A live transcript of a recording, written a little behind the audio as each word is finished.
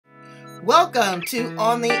Welcome to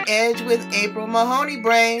On the Edge with April Mahoney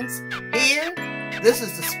Brains. Here, this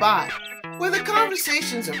is the spot where the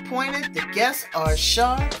conversations are pointed, the guests are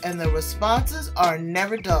sharp, and the responses are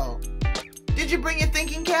never dull. Did you bring your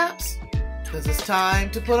thinking caps? Because it's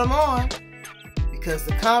time to put them on. Because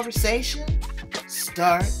the conversation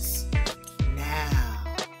starts now.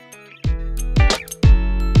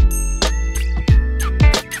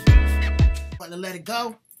 Want to let it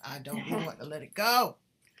go? I don't really want to let it go.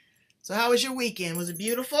 So how was your weekend? Was it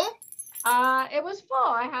beautiful? It was full.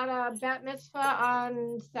 I had a bat mitzvah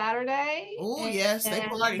on Saturday. Oh, yes, they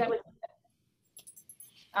party.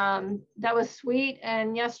 That was sweet.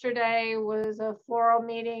 And yesterday was a floral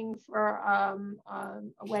meeting for a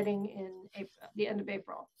wedding in April, the end of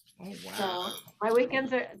April. Oh, wow. So my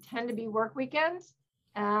weekends tend to be work weekends,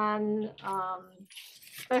 and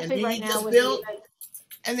especially right now with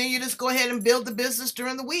and then you just go ahead and build the business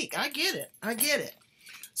during the week. I get it.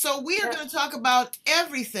 So we are going to talk about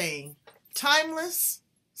everything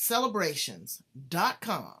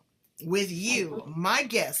timelesscelebrations.com with you, my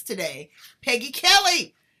guest today, Peggy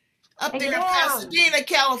Kelley, up there in Pasadena,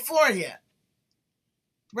 California.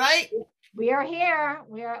 Right? We are here.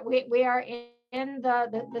 We are in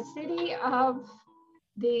the city of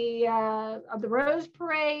the Rose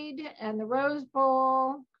Parade and the Rose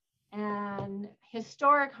Bowl and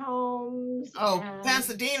historic homes. Oh,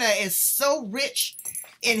 Pasadena is so rich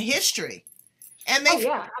in history, and they've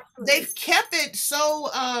kept it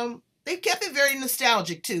so they've kept it very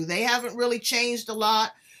nostalgic too. They haven't really changed a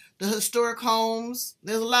lot. The historic homes,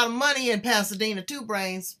 there's a lot of money in Pasadena too,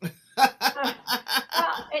 Brains. And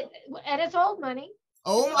it's old money.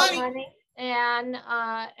 Old money. And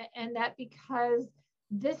that because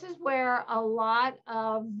this is where a lot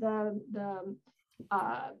of the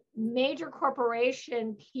major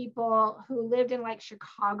corporation people who lived in like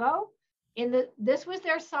Chicago, this was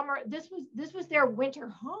their summer, this was their winter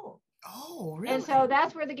home. Oh, really? And so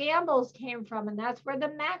that's where the Gambles came from, and that's where the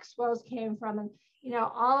Maxwells came from, and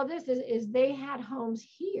all of this is they had homes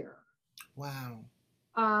here. Wow.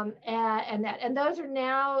 And those are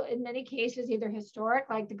now in many cases either historic,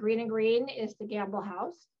 like the Green and Green is the Gamble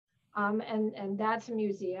House, and that's a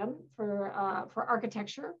museum for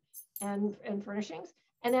architecture and furnishings,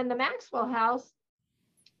 and then the Maxwell House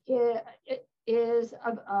is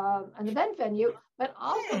an event venue, but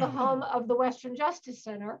also the home of the Western Justice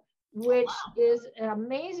Center, which is an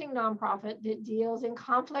amazing nonprofit that deals in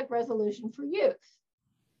conflict resolution for youth.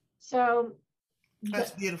 So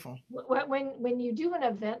that's beautiful. When you do an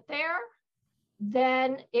event there,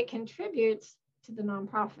 then it contributes to the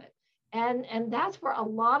nonprofit. And that's where a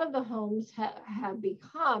lot of the homes have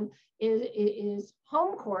become is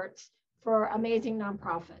home courts for amazing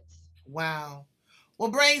nonprofits. Wow. Well,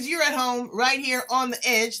 Brains, you're at home right here on the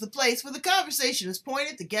edge, the place where the conversation is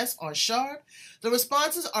pointed, the guests are sharp, the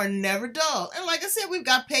responses are never dull. And like I said, we've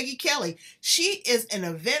got Peggy Kelley. She is an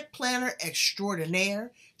event planner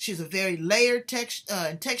extraordinaire. She's a very layered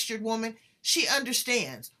and textured woman. She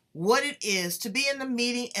understands what it is to be in the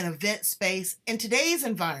meeting and event space in today's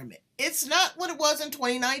environment. It's not what it was in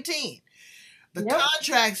 2019. The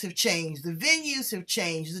contracts have changed. The venues have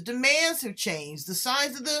changed. The demands have changed. The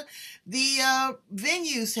size of the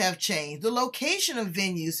venues have changed. The location of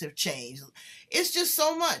venues have changed. It's just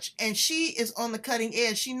so much. And she is on the cutting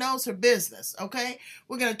edge. She knows her business. Okay,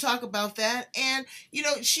 we're going to talk about that. And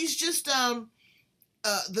she's just the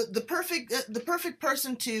perfect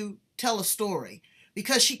person to tell a story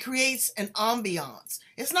because she creates an ambiance.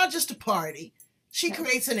 It's not just a party. She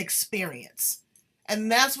creates an experience. And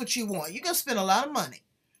that's what you want. You're going to spend a lot of money.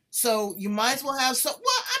 So you might as well have some.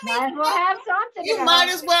 Well, I mean, might as well have something. You might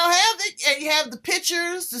as well have it. And you have the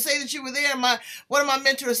pictures to say that you were there. One of my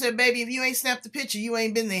mentors said, baby, if you ain't snapped the picture, you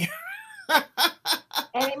ain't been there.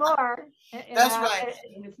 Anymore. That's right.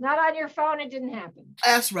 If it's not on your phone, it didn't happen.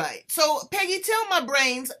 That's right. So, Peggy, tell my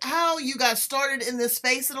brains how you got started in this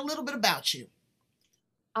space and a little bit about you.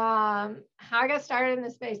 How I got started in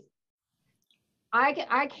this space.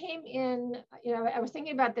 I came in, I was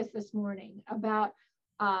thinking about this morning about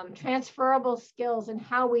transferable skills and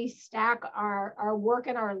how we stack our work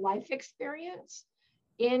and our life experience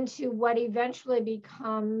into what eventually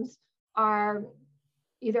becomes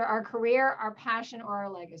either our career, our passion, or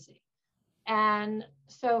our legacy. And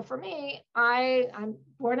so for me, I'm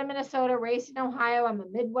born in Minnesota, raised in Ohio. I'm a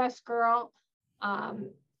Midwest girl.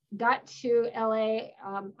 Got to LA,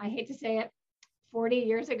 I hate to say it, 40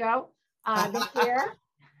 years ago. This year.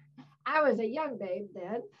 I was a young babe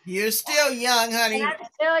then. You're still young, honey. And I'm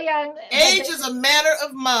still young. Age is a matter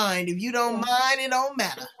of mind. If you don't mind, it don't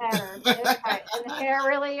matter. Right. And the hair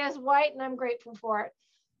really is white, and I'm grateful for it.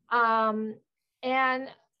 And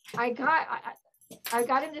I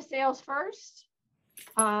got into sales first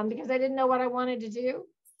because I didn't know what I wanted to do.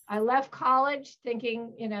 I left college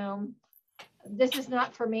thinking, this is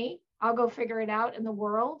not for me. I'll go figure it out in the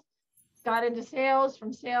world. Got into sales.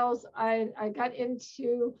 From sales, I got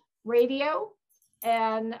into radio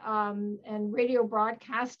and radio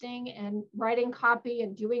broadcasting and writing copy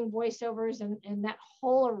and doing voiceovers and that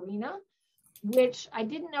whole arena, which I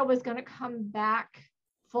didn't know was going to come back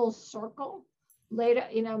full circle later,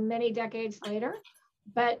 many decades later.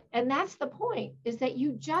 And that's the point, is that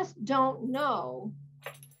you just don't know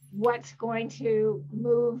what's going to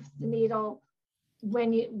move the needle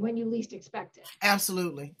when you least expect it.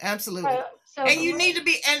 Absolutely. And you need to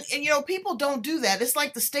be, and people don't do that. It's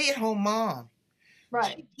like the stay-at-home mom.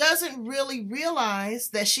 Right. She doesn't really realize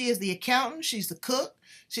that she is the accountant, she's the cook,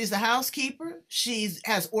 she's the housekeeper,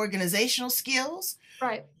 has organizational skills.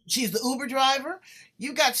 Right. She's the Uber driver.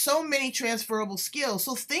 You've got so many transferable skills.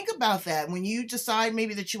 So think about that when you decide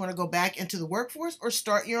maybe that you want to go back into the workforce or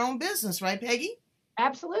start your own business, right, Peggy?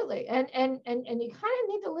 Absolutely. And you kind of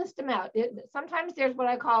need to list them out. Sometimes there's what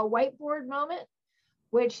I call a whiteboard moment,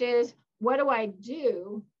 which is, what do I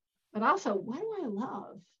do? But also, what do I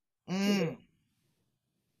love to do?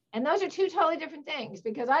 And those are two totally different things,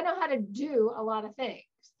 because I know how to do a lot of things,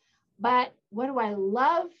 but what do I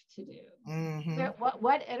love to do? Mm-hmm.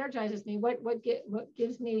 What energizes me? What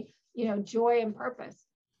gives me, joy and purpose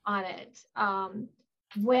on it?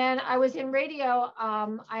 When I was in radio,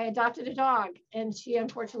 I adopted a dog, and she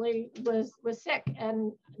unfortunately was sick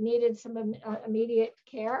and needed some immediate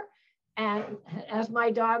care. And as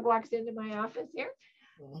my dog walks into my office here,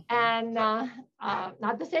 and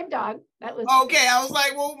not the same dog. That was okay. I was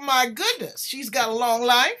like, well, my goodness, she's got a long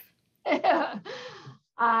life.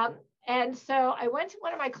 And so I went to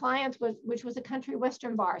one of my clients, which was a country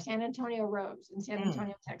western bar, San Antonio Rose in San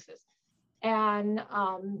Antonio, Texas, and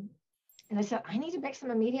I said, I need to make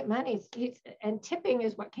some immediate money, and tipping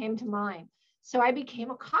is what came to mind. So I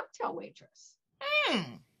became a cocktail waitress,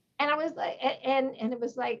 and I was like, and it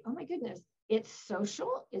was like, oh my goodness. It's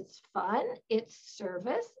social, it's fun, it's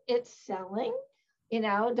service, it's selling.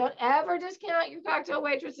 Don't ever discount your cocktail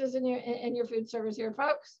waitresses and your food service here,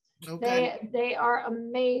 folks. Okay. They are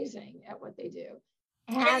amazing at what they do.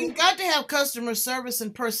 And you've got to have customer service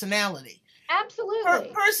and personality.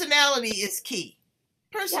 Absolutely. Personality is key.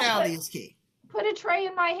 Personality is key. Put a tray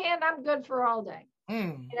in my hand, I'm good for all day.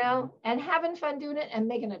 And having fun doing it and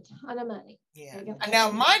making a ton of money. Yeah.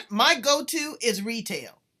 Now my go-to is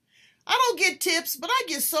retail. I don't get tips, but I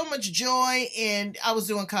get so much joy. And I was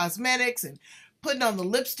doing cosmetics and putting on the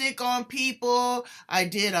lipstick on people. I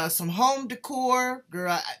did some home decor.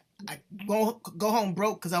 Girl, I go home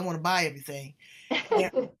broke because I want to buy everything. Yeah.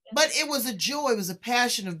 But it was a joy. It was a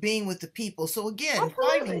passion of being with the people. So again,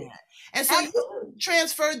 finding that. And so you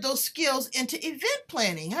transferred those skills into event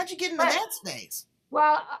planning. How'd you get into that space?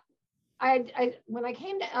 Well, I when I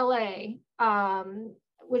came to LA,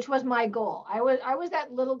 which was my goal. I was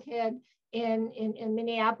that little kid in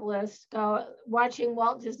Minneapolis watching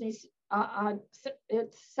Walt Disney's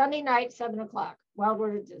it's Sunday night, 7:00, Wild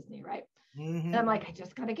World of Disney, right? Mm-hmm. And I'm like, I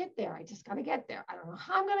just gotta get there. I don't know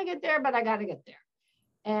how I'm gonna get there, but I gotta get there.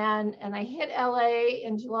 And I hit LA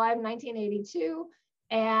in July of 1982,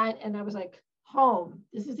 and I was like, home.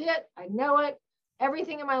 This is it. I know it.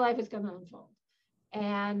 Everything in my life is gonna unfold.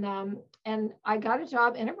 And I got a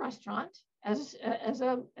job in a restaurant as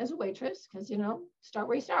a waitress, because start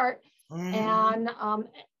where you start. And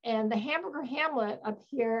the Hamburger Hamlet up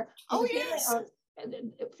here,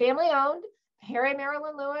 family owned, Harry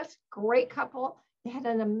Marilyn Lewis, great couple. They had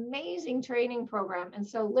an amazing training program, and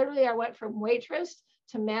so literally I went from waitress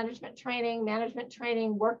to management training,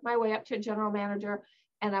 worked my way up to a general manager,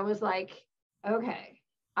 and I was like, okay,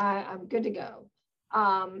 I'm good to go.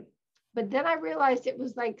 But then I realized it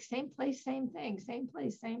was like same place, same thing, same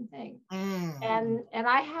place, same thing. And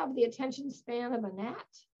I have the attention span of a gnat.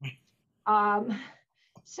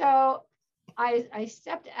 So I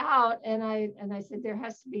stepped out and I said, there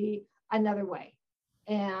has to be another way.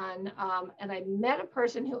 And I met a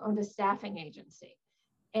person who owned a staffing agency.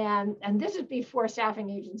 And this is before staffing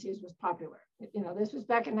agencies was popular. This was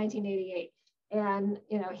back in 1988. And,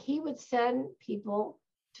 he would send people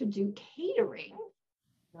to do catering,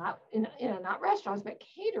 not restaurants, but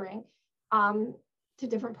catering to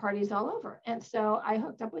different parties all over. And so I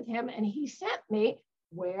hooked up with him, and he sent me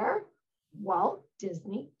where? Walt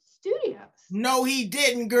Disney Studios. No, he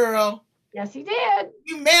didn't, girl. Yes, he did.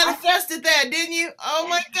 You manifested that, didn't you? Oh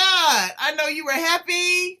my God. I know you were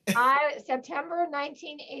happy. September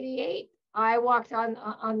 1988, I walked on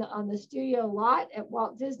the studio lot at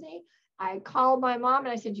Walt Disney. I called my mom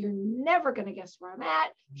and I said, you're never going to guess where I'm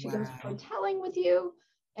at. She goes, Wow. I'm telling with you.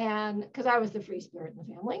 And because I was the free spirit in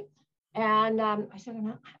the family. And I said, I'm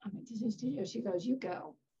at Disney Studios. She goes, you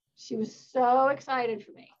go. She was so excited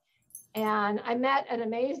for me. And I met an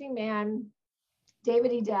amazing man,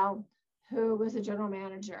 David Edel, who was the general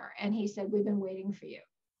manager. And he said, we've been waiting for you.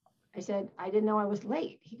 I said, I didn't know I was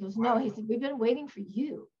late. He goes, no. He said, we've been waiting for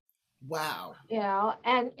you. Wow. You know,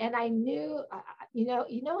 and I knew, you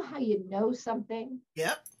know how you know something.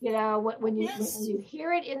 Yep. You know, when Yes. you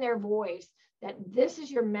hear it in their voice that this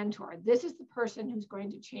is your mentor, this is the person who's going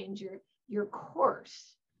to change your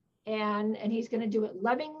course, and he's going to do it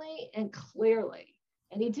lovingly and clearly,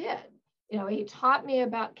 and he did. You know, he taught me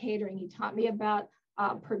about catering, he taught me about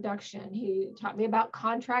production, he taught me about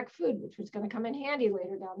contract food, which was going to come in handy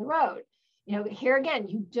later down the road. You know, here again,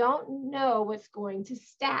 you don't know what's going to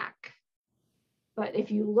stack, but if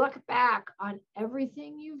you look back on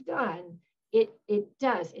everything you've done, it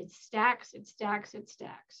does. It stacks, it stacks, it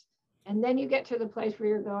stacks. And then you get to the place where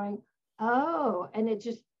you're going, oh, and it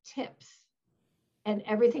just tips and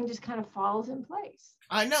everything just kind of falls in place.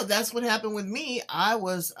 I know that's what happened with me. I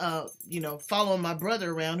was, following my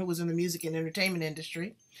brother around who was in the music and entertainment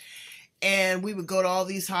industry. And we would go to all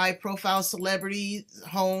these high profile celebrity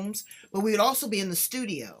homes, but we would also be in the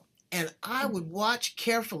studio. And I would watch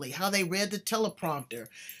carefully how they read the teleprompter,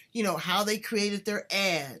 how they created their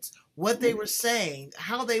ads, what they were saying,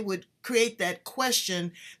 how they would create that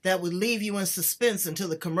question that would leave you in suspense until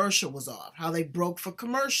the commercial was off, how they broke for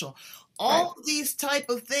commercial, all these type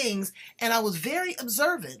of things. And I was very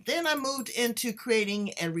observant. Then I moved into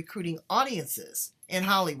creating and recruiting audiences in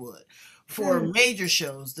Hollywood for major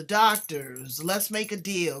shows, The Doctors, Let's Make a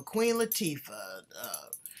Deal, Queen Latifah,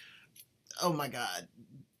 oh my God,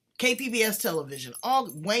 KPBS television, all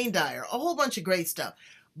Wayne Dyer, a whole bunch of great stuff.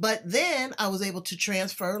 But then I was able to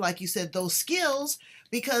transfer, like you said, those skills,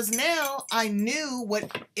 because now I knew what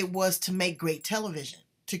it was to make great television,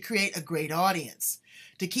 to create a great audience,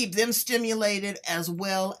 to keep them stimulated as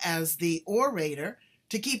well as the orator,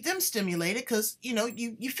 to keep them stimulated, because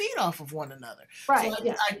you feed off of one another. Right.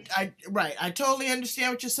 So I totally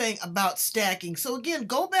understand what you're saying about stacking. So again,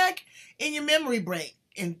 go back in your memory break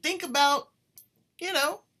and think about,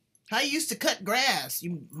 how you used to cut grass.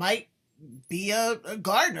 You might be a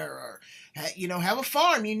gardener or have a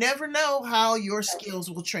farm. You never know how your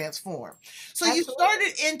skills will transform. So you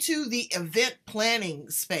started into the event planning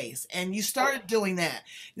space and you started doing that.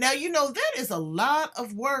 Now that is a lot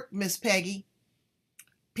of work, Miss Peggy.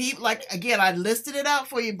 People, like, again, I listed it out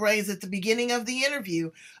for you, Brains, at the beginning of the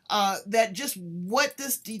interview, that just what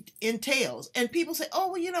this entails. And people say,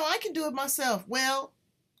 oh, well, I can do it myself. Well,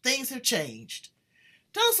 things have changed.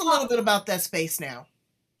 Tell us a little bit about that space now.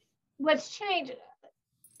 What's changed,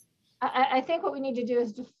 I think what we need to do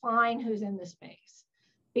is define who's in the space,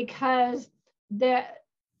 because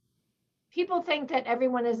people think that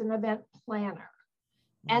everyone is an event planner,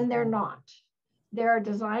 and they're not. There are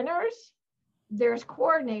designers, there's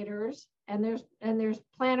coordinators, and there's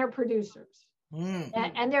planner producers,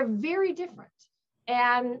 and they're very different.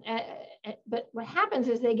 But what happens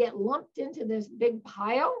is they get lumped into this big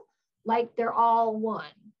pile, like they're all one.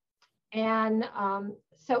 And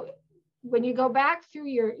so when you go back through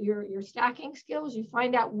your stacking skills, you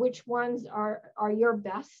find out which ones are your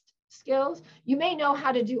best skills. You may know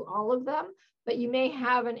how to do all of them, but you may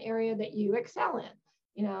have an area that you excel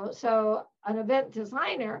in. So an event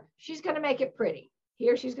designer, she's going to make it pretty.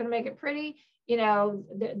 She's going to make it pretty. They're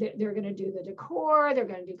going to do the decor, they're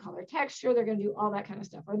going to do color texture, they're going to do all that kind of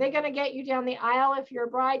stuff. Are they going to get you down the aisle if you're a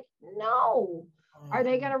bride? No. Are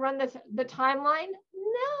they going to run the timeline?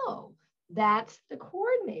 No. That's the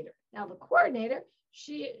coordinator. Now the coordinator,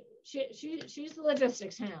 she's the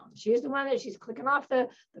logistics hound. She's the one that she's clicking off the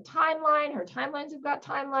timeline. Her timelines have got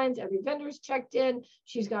timelines. Every vendor's checked in.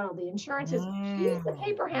 She's got all the insurances. She's the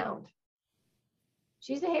paper hound.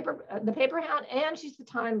 She's the paper hound, and she's the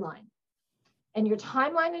timeline. And your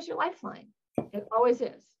timeline is your lifeline. It always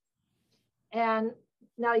is. And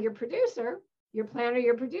now your producer, your planner,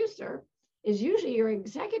 your producer is usually your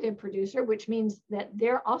executive producer, which means that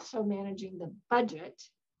they're also managing the budget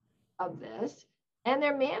of this, and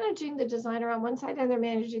they're managing the designer on one side, and they're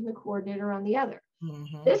managing the coordinator on the other.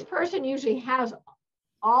 This person usually has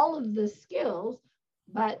all of the skills,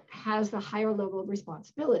 but has the higher level of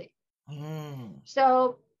responsibility.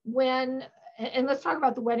 So and let's talk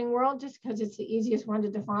about the wedding world, just because it's the easiest one to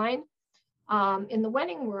define. In the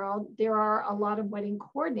wedding world, there are a lot of wedding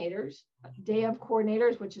coordinators, day of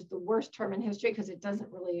coordinators, which is the worst term in history because it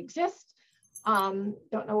doesn't really exist.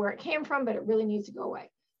 Don't know where it came from, but it really needs to go away.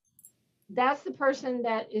 that's the person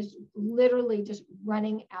that is literally just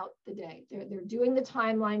running out the day. They're doing the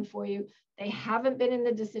timeline for you. They haven't been in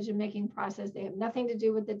the decision-making process. They have nothing to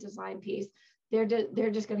do with the design piece. They're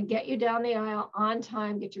just going to get you down the aisle on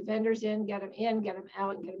time, get your vendors in, get them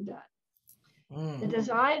out, and get them done. The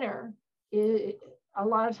designer, is, a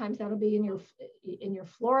lot of times that'll be in your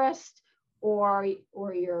florist or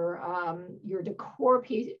your decor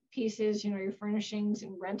pieces, your furnishings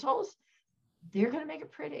and rentals. They're going to make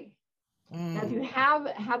it pretty. Now, if you have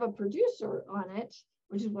a producer on it,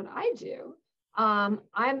 which is what I do, I'm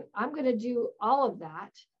going to do all of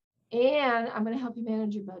that, and I'm going to help you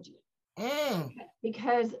manage your budget.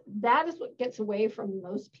 Because that is what gets away from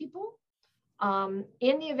most people.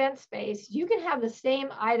 In the event space, you can have the same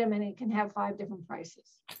item and it can have 5 different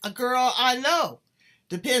prices. A girl, I know.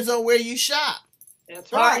 Depends on where you shop.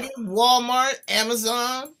 That's right. Target, Walmart,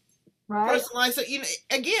 Amazon, right? Personalized. So,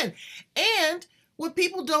 again, and what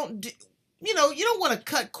people don't do, you don't want to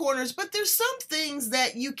cut corners, but there's some things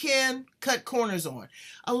that you can cut corners on.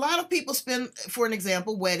 A lot of people spend, for an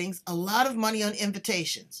example, weddings, a lot of money on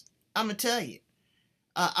invitations. I'm going to tell you.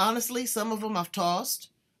 Honestly, some of them I've tossed.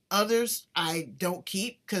 Others I don't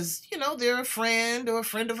keep because, they're a friend or a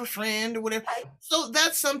friend of a friend or whatever. So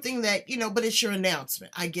that's something that, but it's your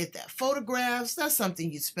announcement. I get that. Photographs, that's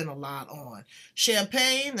something you spend a lot on.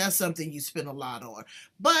 Champagne, that's something you spend a lot on.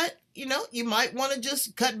 But, you might want to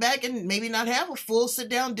just cut back and maybe not have a full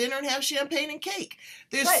sit-down dinner and have champagne and cake.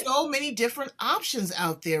 There's so many different options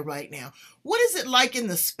out there right now. What is it like in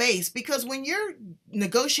the space? Because when you're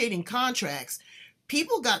negotiating contracts,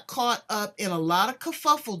 people got caught up in a lot of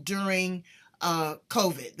kerfuffle during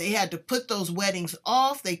COVID. They had to put those weddings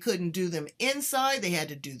off. They couldn't do them inside. They had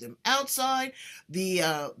to do them outside.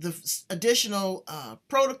 The additional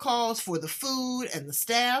protocols for the food and the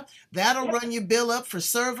staff, that'll run your bill up for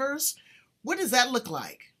servers. What does that look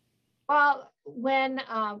like? Well, when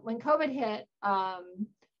COVID hit,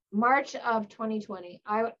 March of 2020,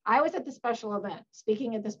 I was at the special event,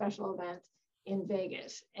 speaking at the special event in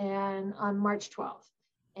Vegas, and on March 12th.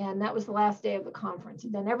 And that was the last day of the conference.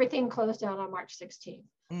 And then everything closed down on March 16th.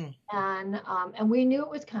 And we knew it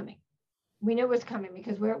was coming. We knew it was coming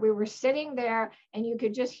because we were sitting there and you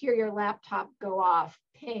could just hear your laptop go off.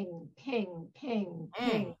 Ping, ping, ping,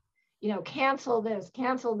 ping. Cancel this,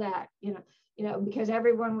 cancel that, because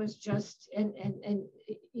everyone was just, and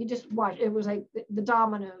you just watch, it was like the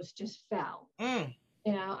dominoes just fell.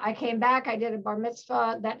 I came back, I did a bar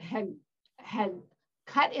mitzvah that had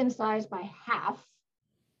cut in size by half.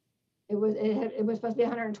 It was supposed to be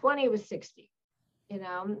 120, it was 60, and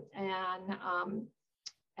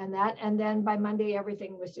then by Monday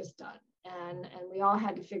everything was just done, and we all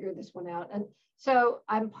had to figure this one out. And so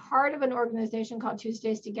I'm part of an organization called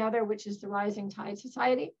Tuesdays Together, which is the Rising Tide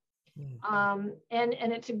Society, and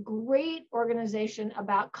it's a great organization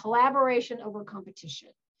about collaboration over competition.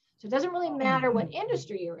 So it doesn't really matter what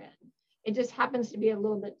industry you're in. It just happens to be a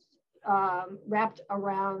little bit wrapped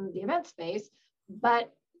around the event space,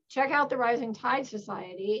 but check out the Rising Tide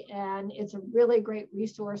Society, and it's a really great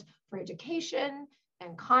resource for education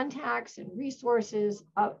and contacts and resources,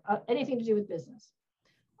 anything to do with business.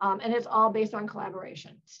 And it's all based on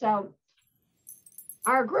collaboration. So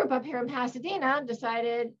our group up here in Pasadena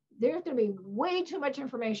decided there's going to be way too much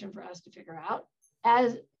information for us to figure out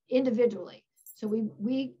as individually. So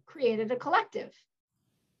we created a collective.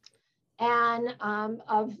 And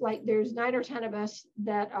there's 9 or 10 of us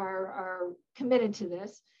that are committed to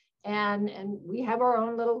this, and we have our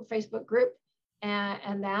own little Facebook group, and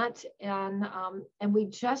we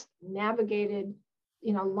just navigated,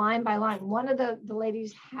 line by line. One of the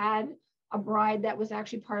ladies had a bride that was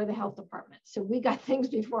actually part of the health department, so we got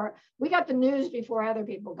the news before other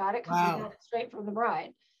people got it because we got it straight from the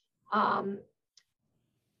bride.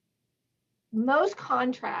 Most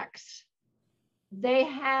contracts, they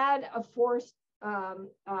had a force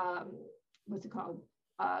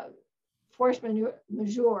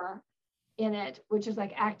majeure in it, which is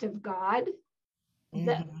like act of God,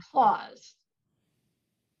 the clause.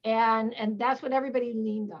 And that's what everybody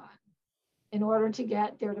leaned on in order to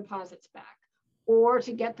get their deposits back or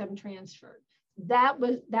to get them transferred. That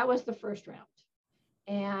was the first round.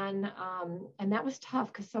 And that was tough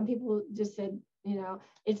because some people just said,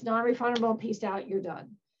 it's non-refundable, peace out, you're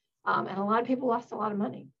done. And a lot of people lost a lot of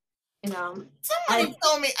money. Somebody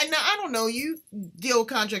told me, and now I don't know, you deal with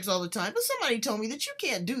contracts all the time, but somebody told me that you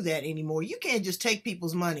can't do that anymore. You can't just take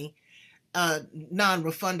people's money,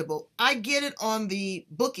 non-refundable. I get it on the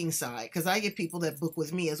booking side because I get people that book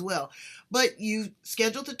with me as well. But you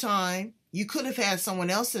scheduled the time. You could have had someone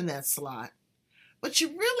else in that slot, but you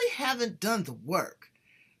really haven't done the work.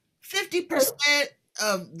 50%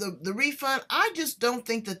 of the refund, I just don't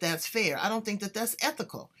think that that's fair. I don't think that that's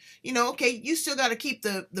ethical. Okay, you still got to keep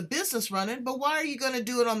the business running, but why are you going to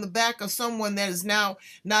do it on the back of someone that is now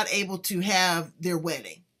not able to have their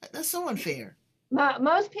wedding? That's so unfair.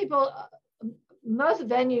 Most people, most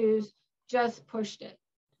venues just pushed it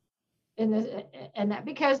in this and that,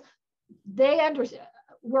 because they understand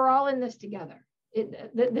we're all in this together.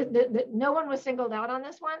 No one was singled out on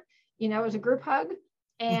this one. It was a group hug,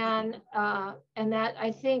 and that,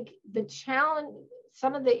 I think, the challenge,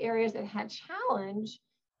 some of the areas that had challenge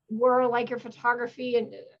were like your photography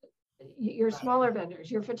and your smaller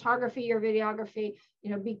vendors, your photography, your videography,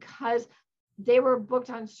 because they were booked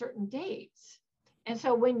on certain dates. And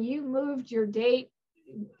so when you moved your date,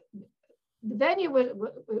 the venue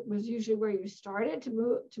was usually where you started to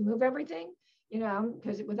move everything,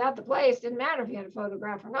 because without the place, it didn't matter if you had a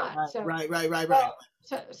photograph or not. Right.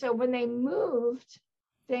 So when they moved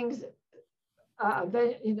things,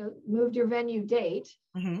 moved your venue date.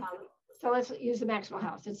 So let's use the Maxwell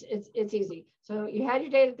House. It's easy. So you had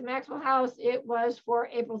your date at the Maxwell House. It was for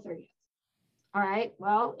April 30th. All right.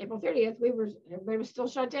 Well, April 30th, everybody was still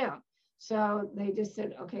shut down. So they just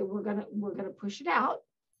said, okay, we're gonna push it out.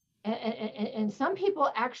 And some people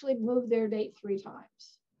actually moved their date 3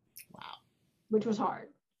 times. Wow. Which was hard,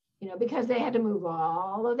 because they had to move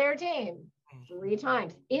all of their team 3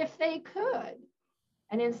 times if they could.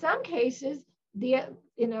 And in some cases, because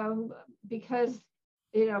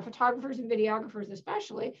photographers and videographers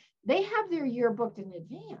especially, they have their year booked in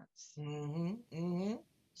advance.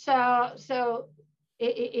 So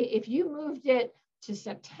if you moved it to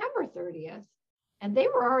September 30th and they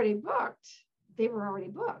were already booked.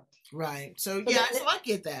 Right. So yeah, so I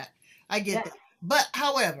get that. That. But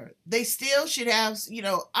however, they still should have,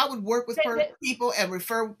 I would work with people and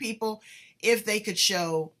refer people if they could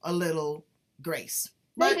show a little grace.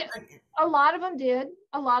 But a lot of them did.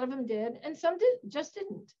 And some just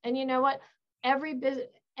didn't. And you know what? Every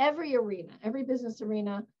arena, every business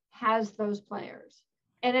arena has those players.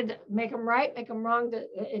 And it make them right, make them wrong.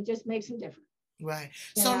 It just makes them different. Right.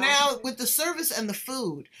 So now with the service and the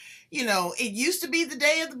food, it used to be the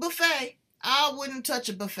day of the buffet. I wouldn't touch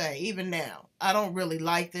a buffet even now. I don't really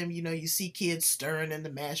like them. You see kids stirring in the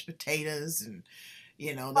mashed potatoes, and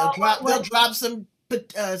they'll drop some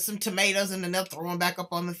tomatoes and then they'll throw them back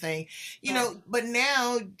up on the thing. But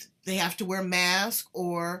now they have to wear masks,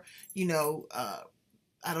 or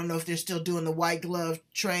I don't know if they're still doing the white glove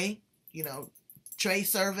tray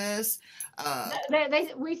service.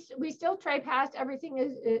 We still tray past.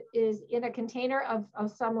 Everything is in a container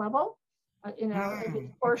of some level. If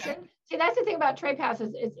it's portion. Okay. See, that's the thing about tray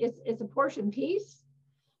passes. It's a portion piece,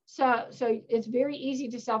 so it's very easy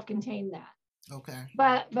to self-contain that. Okay.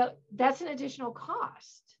 But that's an additional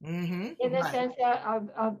cost in the sense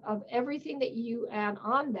of everything that you add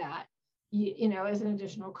on that, is an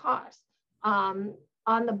additional cost. On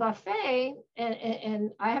the buffet,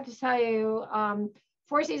 and I have to tell you,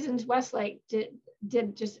 Four Seasons Westlake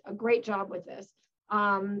did just a great job with this.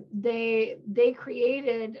 They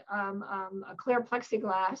created a clear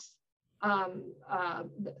plexiglass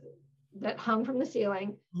that hung from the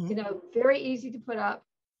ceiling, very easy to put up,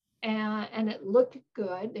 and it looked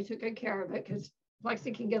good. They took good care of it, because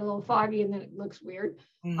plexi can get a little foggy and then it looks weird.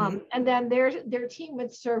 And then their team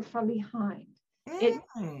would serve from behind.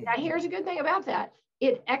 Now here's a good thing about that.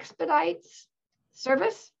 It expedites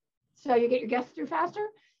service, so you get your guests through faster,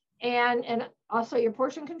 and also your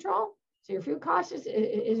portion control. So your food cost is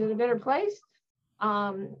in a better place,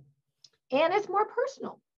 and it's more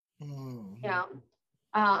personal.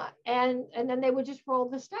 And then they would just roll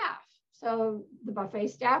the staff. So the buffet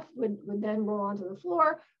staff would then roll onto the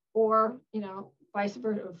floor, or vice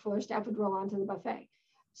versa, floor staff would roll onto the buffet.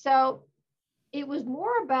 So it was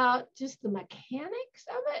more about just the mechanics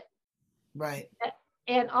of it, right?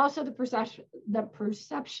 And also the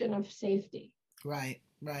perception of safety. Right.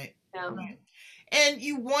 And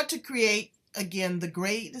you want to create, again, the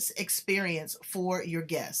greatest experience for your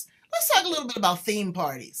guests. Let's talk a little bit about theme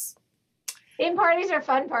parties. Theme parties are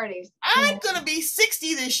fun parties. I'm going to be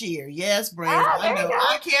 60 this year. Yes, Brave. I know.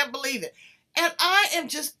 I can't believe it. And I am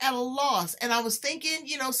just at a loss. And I was thinking,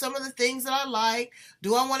 some of the things that I like.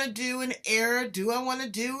 Do I want to do an Era? Do I want to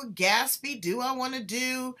do a Gatsby? Do I want to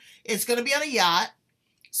do, it's going to be on a yacht.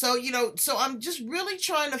 So, so I'm just really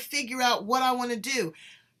trying to figure out what I want to do.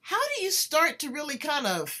 How do you start to really kind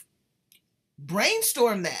of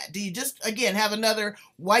brainstorm that? Do you just, again, have another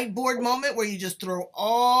whiteboard moment where you just throw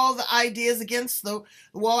all the ideas against the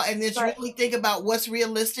wall and then really think about what's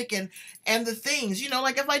realistic and the things,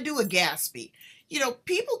 like if I do a Gatsby,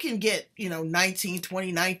 people can get,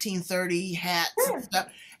 1920, 1930 hats and Sure. stuff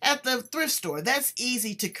at the thrift store. That's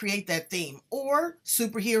easy to create that theme. Or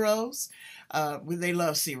superheroes. They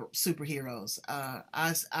love superheroes.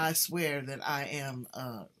 I swear that I am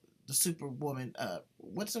the superwoman.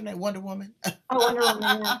 What's her name? Wonder Woman. I wonder what we're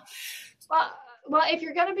gonna. Well, well, if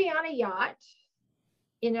you're going to be on a yacht,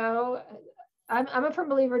 you know, I'm a firm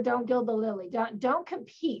believer. Don't gild the lily. Don't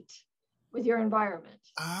compete with your environment.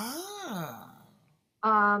 Ah,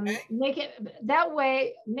 okay. Make it that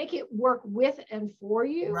way. Make it work with and for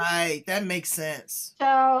you. Right. That makes sense.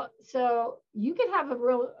 So you could have a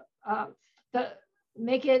real the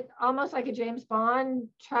make it almost like a James Bond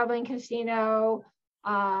traveling casino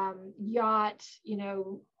yacht.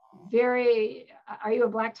 Very. Are you a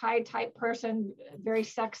black tie type person? Very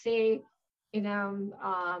sexy.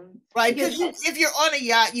 Right, Because because if you're on a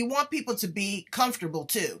yacht, you want people to be comfortable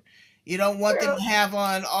too. You don't want them true. to have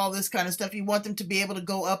on all this kind of stuff. You want them to be able to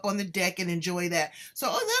go up on the deck and enjoy that. So,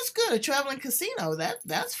 that's good. A traveling casino,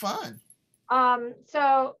 that's fun.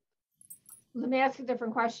 So let me ask a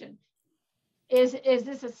different question. Is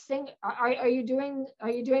this a single? Are you doing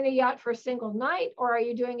the yacht for a single night, or are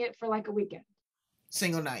you doing it for like a weekend?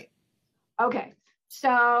 Single night. Okay.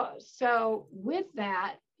 So with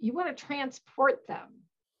that, you want to transport them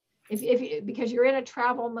if because you're in a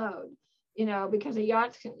travel mode, because a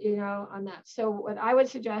yacht's, on that. So what I would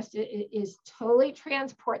suggest is totally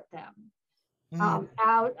transport them Mm,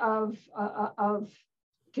 out of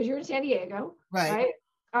because you're in San Diego, right. right?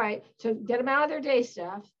 All right. So get them out of their day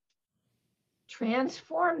stuff,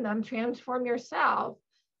 transform yourself,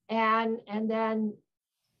 and then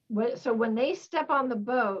so when they step on the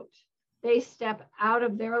boat, they step out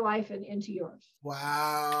of their life and into yours.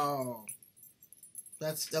 Wow.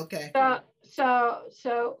 That's okay.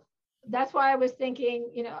 So that's why I was thinking,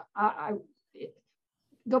 I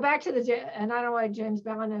go back to and I don't know why James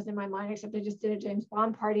Bond is in my mind, except they just did a James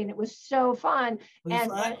Bond party and it was so fun. Was it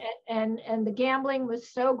And fun? and the gambling was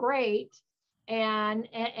so great. And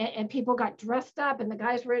people got dressed up, and the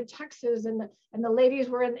guys were in tuxes, and the ladies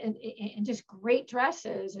were in just great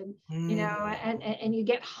dresses, and Mm, and you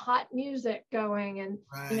get hot music going, and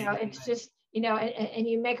right. it's just and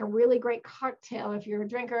you make a really great cocktail if you're a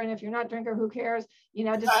drinker, and if you're not a drinker, who cares?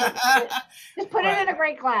 Just put it Right. in a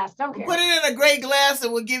great glass. Don't We'll care. put it in a great glass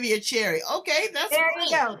and we'll give you a cherry. Okay, that's There you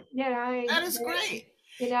great. go. That is great.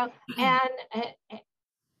 And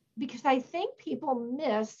because I think people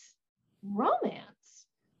miss romance.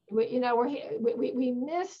 We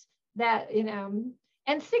miss that, and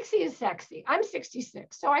 60 is sexy. I'm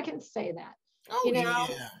 66, so I can say that. Oh You know, yeah.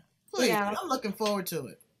 you Please. know, I'm looking forward to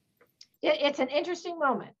it. it's an interesting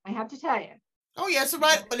moment, I have to tell you. Oh yeah, it's a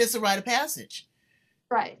rite of passage.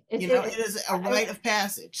 Right. It is a rite of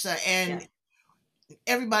passage. So, Yeah. and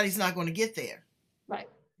everybody's not going to get there. Right.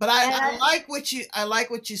 But And I like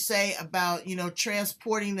what you say about,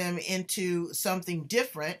 transporting them into something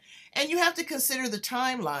different. And you have to consider the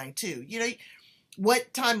timeline too.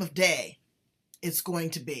 What time of day it's going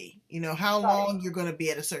to be, how right. long you're going to be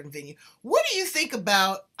at a certain venue. What do you think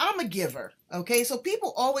about, I'm a giver, okay? So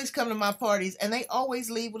people always come to my parties and they always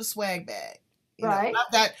leave with a swag bag. Right.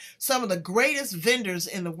 I've got some of the greatest vendors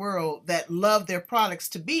in the world that love their products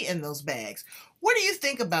to be in those bags. What do you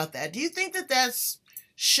think about that? Do you think that that's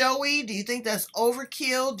showy? Do you think that's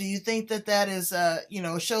overkill? Do you think that that is,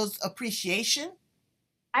 shows appreciation?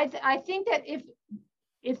 I think that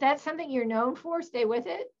if that's something you're known for, stay with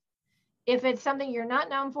it. If it's something you're not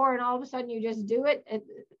known for and all of a sudden you just do it,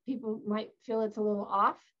 people might feel it's a little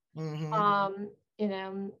off. Mm-hmm. You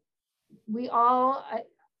know, we all,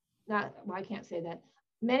 not, well, I can't say that.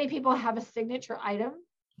 Many people have a signature item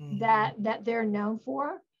Mm-hmm. that they're known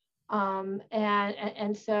for.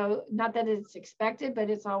 And so not that it's expected, but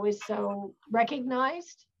it's always so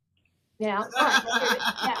recognized. Yeah,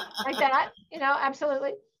 yeah, like that,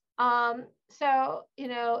 absolutely. So,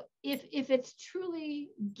 if it's truly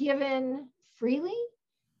given freely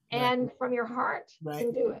Right. and from your heart, Right.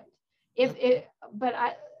 then do it. If it, but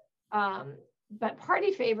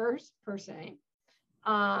party favors per se,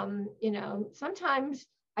 sometimes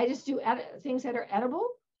I just do things that are edible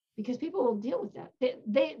because people will deal with that.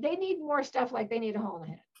 They need more stuff, like they need a hole in the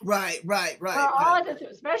head. Right. All of this,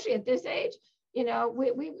 especially at this age,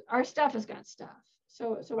 we our stuff has got stuff,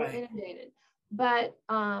 so we're Right. inundated. But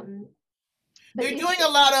They're doing a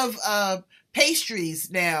lot of pastries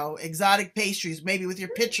now, exotic pastries, maybe with your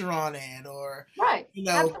picture on it, or right,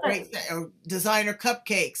 great or designer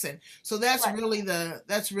cupcakes, and so that's right. really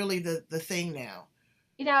the thing now.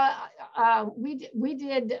 We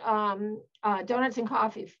did donuts and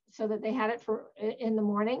coffee so that they had it in the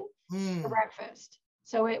morning for Mm. breakfast.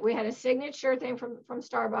 So we had a signature thing from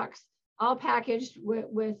Starbucks, all packaged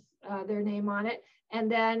with their name on it.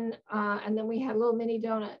 And then we had little mini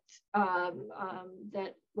donuts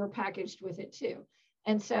that were packaged with it too.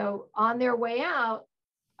 And so on their way out,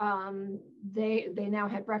 they now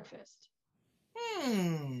had breakfast.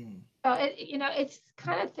 So it's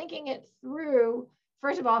kind of thinking it through.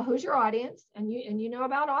 First of all, who's your audience? And you know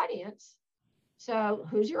about audience. So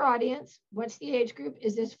who's your audience? What's the age group?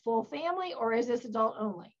 Is this full family or is this adult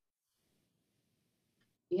only?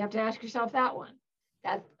 You have to ask yourself that one.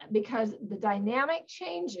 That because the dynamic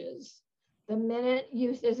changes the minute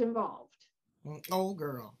youth is involved. Oh,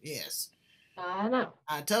 girl, yes. I know.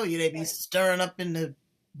 I told you they'd be stirring up in the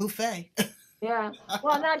buffet. Yeah.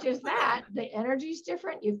 Well, not just that. The energy's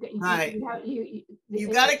different. You've got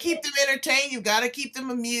to keep them entertained. You've got to keep them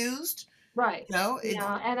amused. Right. And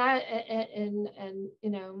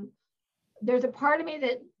there's a part of me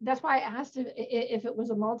that's why I asked if it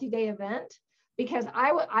was a multi-day event, because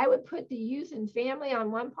I would put the youth and family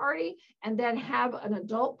on one party and then have an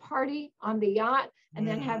adult party on the yacht and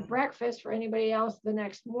then have breakfast for anybody else the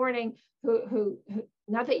next morning who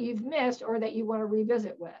not that you've missed or that you want to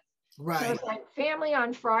revisit with. Right. So it's like family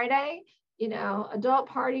on Friday, adult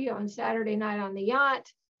party on Saturday night on the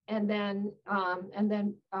yacht, and then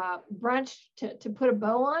brunch to put a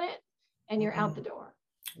bow on it, and you're out the door.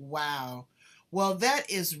 Wow. Well, that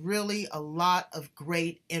is really a lot of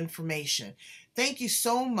great information. Thank you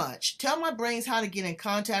so much. Tell my brains how to get in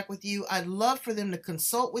contact with you. I'd love for them to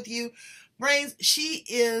consult with you. Brains, she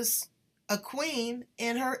is a queen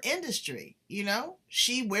in her industry.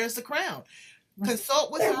 She wears the crown.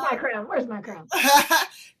 Consult with her. Where's my crown?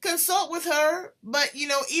 Consult with her. But,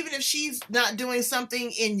 even if she's not doing something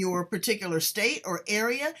in your particular state or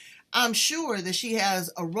area, I'm sure that she has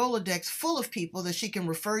a Rolodex full of people that she can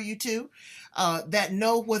refer you to that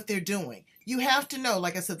know what they're doing. You have to know,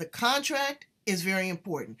 like I said, the contract is very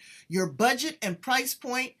important. Your budget and price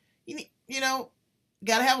point, got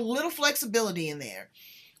to have a little flexibility in there.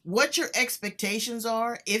 What your expectations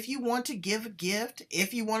are, if you want to give a gift,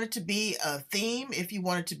 if you want it to be a theme, if you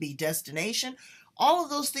want it to be destination, all of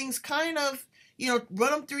those things kind of,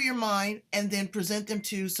 run them through your mind and then present them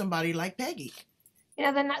to somebody like Peggy.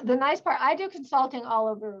 The nice part, I do consulting all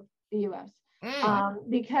over the U.S.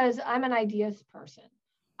 Because I'm an ideas person.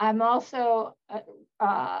 I'm also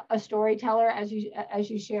a storyteller, as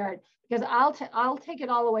you shared, because I'll take it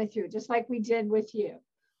all the way through, just like we did with you.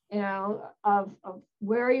 Of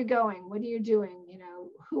where are you going? What are you doing?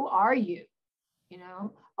 Who are you?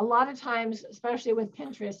 A lot of times, especially with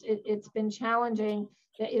Pinterest, it's been challenging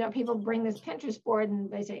that, people bring this Pinterest board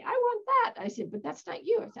and they say, I want that. I said, but that's not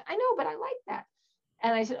you. I said, I know, but I like that.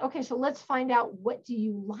 And I said, okay, so let's find out, what do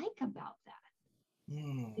you like about that?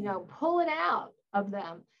 Pull it out of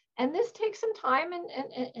them. And this takes some time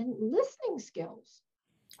and listening skills.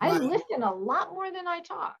 Right. I listen a lot more than I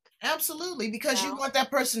talk. Absolutely, because you want that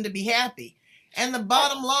person to be happy. And the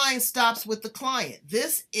bottom line stops with the client.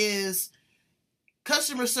 This is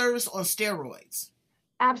customer service on steroids.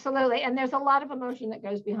 Absolutely. And there's a lot of emotion that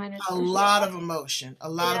goes behind it. A lot of emotion.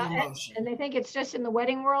 And they think it's just in the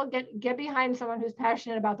wedding world. Get behind someone who's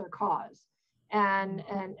passionate about their cause. And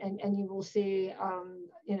you will see,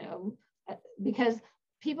 because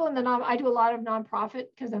people in I do a lot of nonprofit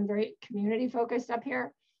because I'm very community focused up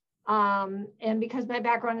here. And because my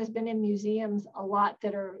background has been in museums a lot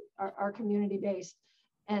that are community based.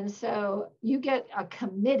 And so you get a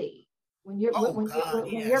committee when you're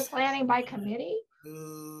you're planning by committee.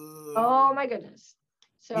 Ooh. Oh my goodness.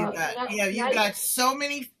 So you got so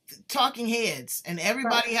many talking heads and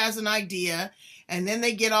everybody has an idea, and then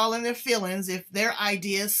they get all in their feelings if their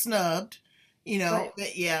idea is snubbed.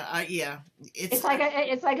 It's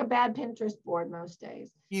like a bad Pinterest board most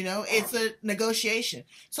days. It's a negotiation.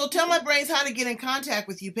 So tell my brains how to get in contact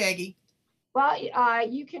with you, Peggy. Well,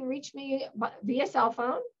 you can reach me via cell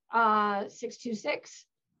phone,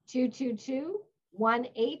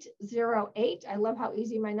 626-222-1808. I love how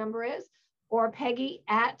easy my number is. Or Peggy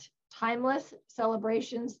at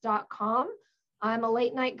timelesscelebrations.com. I'm a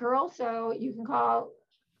late night girl, so you can call,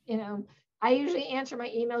 I usually answer my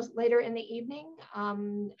emails later in the evening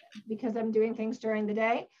because I'm doing things during the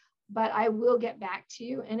day, but I will get back to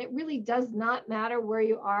you. And it really does not matter where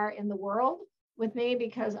you are in the world with me,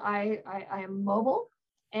 because I am mobile.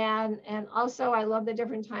 And also I love the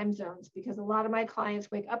different time zones, because a lot of my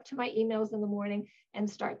clients wake up to my emails in the morning and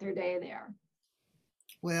start their day there.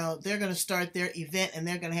 Well, they're going to start their event and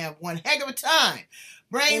they're going to have one heck of a time.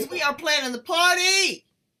 Brains, we are planning the party.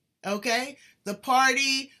 Okay? The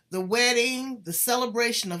party, the wedding, the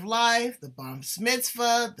celebration of life, the bar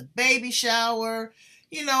mitzvah, the baby shower,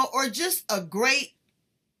 or just a great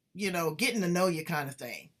getting to know you kind of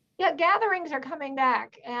thing. Yeah, gatherings are coming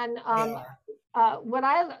back, and what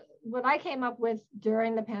I came up with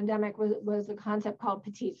during the pandemic was a concept called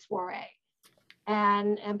petite soiree,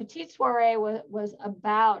 and petite soiree was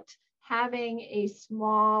about having a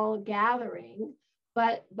small gathering,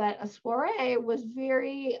 but a soiree was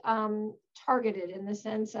very targeted in the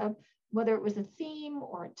sense of whether it was a theme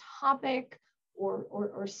or a topic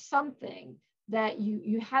or something that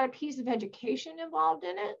you had a piece of education involved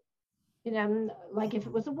in it. Like if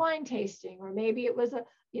it was a wine tasting, or maybe it was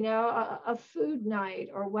a food night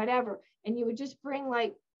or whatever, and you would just bring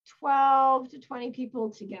like 12 to 20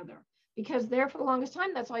 people together, because there for the longest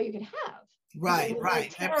time, that's all you could have. Right,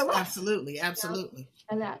 right. Absolutely. Absolutely.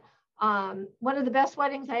 And that one of the best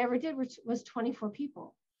weddings I ever did was 24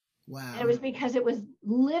 people. Wow. And it was because it was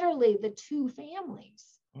literally the two families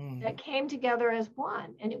that came together as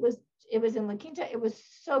one. And it was in La Quinta. It was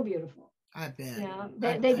so beautiful. I bet. Yeah,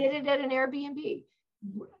 they did it at an Airbnb.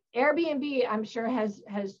 Airbnb, I'm sure, has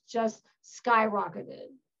just skyrocketed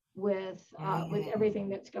with everything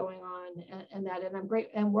that's going on, and I'm great,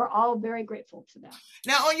 and we're all very grateful to that.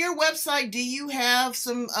 Now, on your website, do you have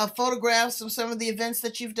some photographs of some of the events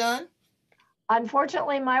that you've done?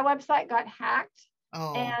 Unfortunately, my website got hacked.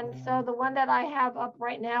 And so the one that I have up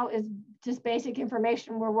right now is just basic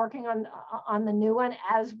information. We're working on the new one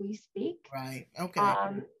as we speak. Right. Okay.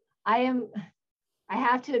 I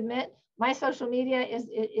have to admit, my social media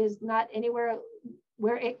is not anywhere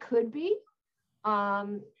where it could be.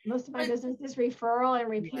 Most of my business is referral and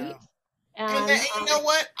repeat. Yeah. And you know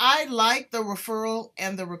what? I like the referral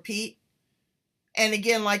and the repeat. And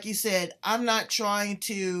again, like you said, I'm not trying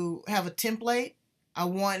to have a template. I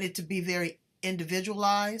want it to be very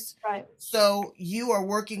individualized. Right. So you are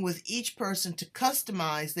working with each person to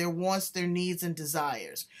customize their wants, their needs, and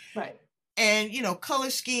desires. Right. And, color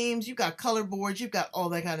schemes, you've got color boards, you've got all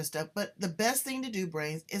that kind of stuff. But the best thing to do,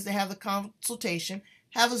 Brains, is to have the consultation,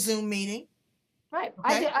 have a Zoom meeting. Right.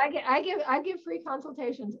 Okay? I give free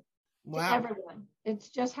consultations to everyone. It's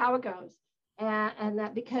just how it goes. And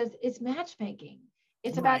that, because it's matchmaking.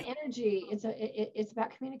 It's about energy. It's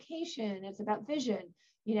about communication. It's about vision.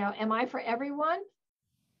 Am I for everyone?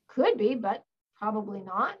 Could be, but probably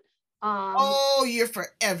not. You're for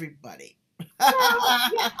everybody.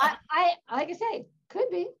 I like I say, could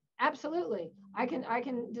be, absolutely. I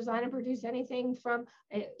can design and produce anything from,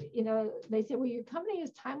 they say, well, your company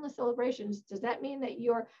is timeless celebrations. Does that mean that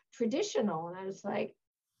you're traditional? And I was like,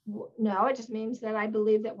 no, it just means that I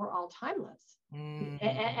believe that we're all timeless,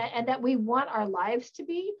 and that we want our lives to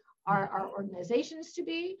be, our organizations to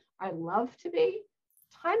be, our love to be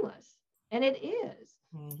timeless, and it is.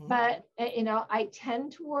 But I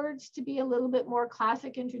tend towards to be a little bit more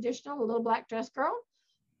classic and traditional, a little black dress girl,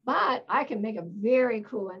 but I can make a very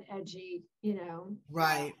cool and edgy,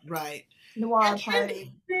 right, noir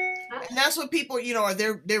party. And that's what people, are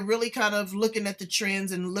they're really kind of looking at the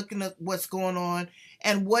trends and looking at what's going on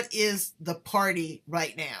and what is the party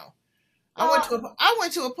right now. I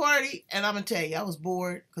went to a party, and I'm gonna tell you, I was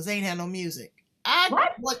bored because they ain't had no music.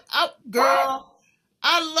 Girl.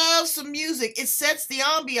 I love some music. It sets the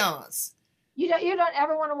ambiance. You don't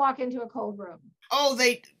ever want to walk into a cold room. Oh,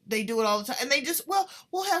 they do it all the time. And they just,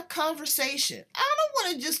 we'll have conversation. I don't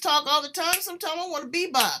want to just talk all the time. Sometimes I want to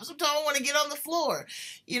bebop. Sometimes I want to get on the floor.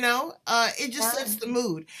 It just sets the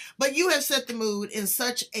mood. But you have set the mood in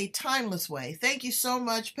such a timeless way. Thank you so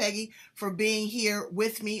much, Peggy, for being here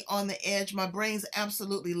with me on the edge. My brains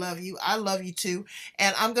absolutely love you. I love you too.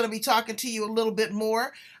 And I'm going to be talking to you a little bit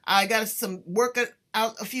more. I got some work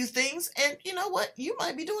out a few things, and you know what? You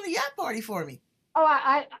might be doing a yacht party for me. Oh,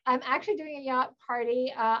 I'm actually doing a yacht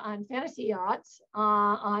party on Fantasy Yachts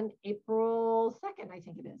on April 2nd, I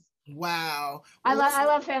think it is. Wow. I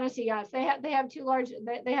love Fantasy Yachts. They have two large.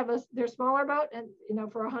 They have their smaller boat, and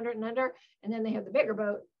for 100 and under, and then they have the bigger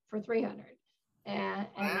boat for 300.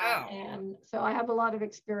 And so I have a lot of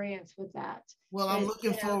experience with that. Well, I'm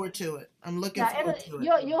looking forward to it.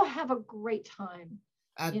 You'll have a great time.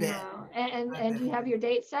 I bet. And you have your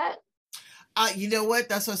date set? You know what?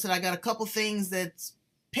 That's what I said. I got a couple things that's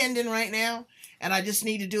pending right now, and I just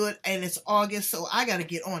need to do it. And it's August, so I got to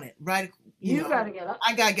get on it, right? You got to get up.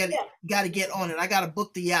 I got to get on it. I got to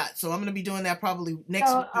book the yacht, so I'm going to be doing that probably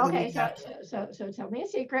next week. Okay, so tell me a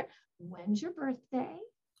secret. When's your birthday?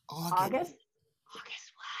 August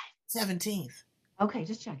what? 17th. Okay,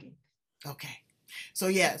 just checking. Okay. So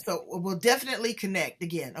yeah, so we'll definitely connect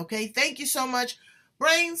again. Okay. Thank you so much.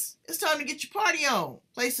 Brains, it's time to get your party on.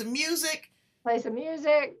 Play some music,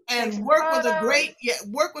 and work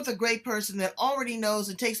with a great person that already knows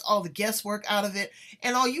and takes all the guesswork out of it.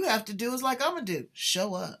 And all you have to do is, like I'm gonna do,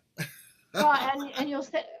 show up. Well, and you'll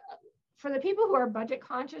say, for the people who are budget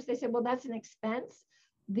conscious, they said, well, that's an expense.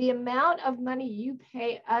 The amount of money you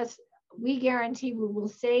pay us, we guarantee we will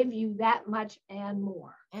save you that much and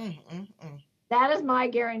more. That is my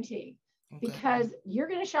guarantee. Okay. Because you're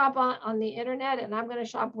going to shop on the internet, and I'm going to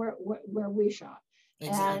shop where we shop.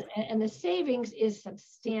 Exactly. And the savings is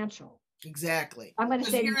substantial. Exactly. I'm going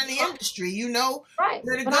to say you're in the industry, you know right.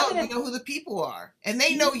 where to go. You know who the people are, and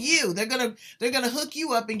they know you. They're gonna hook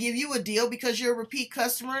you up and give you a deal because you're a repeat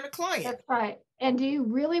customer and a client. That's right. And do you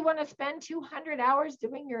really want to spend 200 hours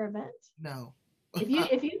doing your event? No.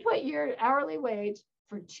 if you put your hourly wage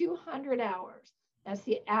for 200 hours, that's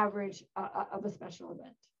the average of a special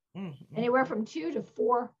event. Anywhere from 200 to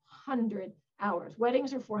 400 hours.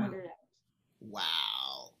 Weddings are 400 hours.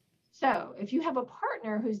 Wow. So if you have a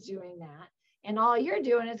partner who's doing that, and all you're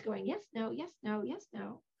doing is going, yes, no, yes, no, yes,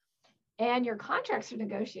 no, and your contracts are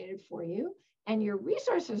negotiated for you, and your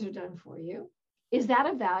resources are done for you, is that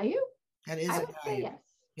a value? That is a value. Yes.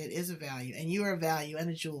 It is a value, and you are a value and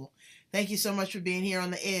a jewel. Thank you so much for being here on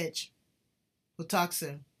The Edge. We'll talk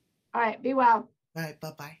soon. All right, be well. All right,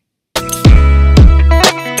 bye-bye.